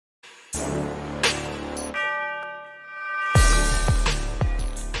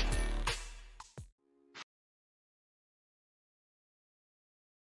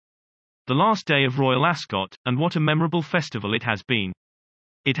the last day of Royal Ascot, and what a memorable festival it has been.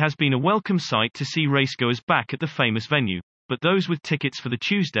 It has been a welcome sight to see racegoers back at the famous venue, but those with tickets for the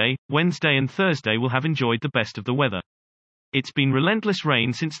Tuesday, Wednesday and Thursday will have enjoyed the best of the weather. It's been relentless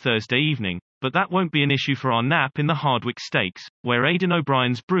rain since Thursday evening, but that won't be an issue for our nap in the Hardwicke Stakes, where Aidan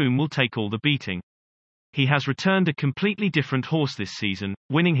O'Brien's Broom will take all the beating. He has returned a completely different horse this season,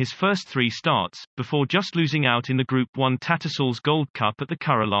 winning his first 3 starts, before just losing out in the Group 1 Tattersalls Gold Cup at the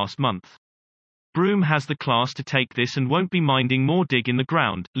Curragh last month. Broom has the class to take this and won't be minding more dig in the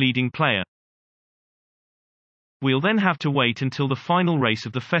ground, leading player. We'll then have to wait until the final race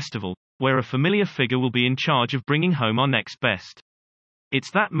of the festival, where a familiar figure will be in charge of bringing home our next best.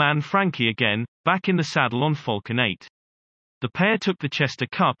 It's that man Frankie again, back in the saddle on Falcon 8. The pair took the Chester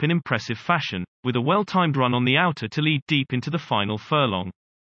Cup in impressive fashion, with a well-timed run on the outer to lead deep into the final furlong.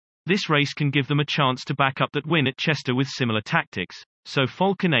 This race can give them a chance to back up that win at Chester with similar tactics, so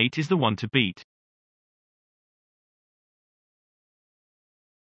Falcon 8 is the one to beat.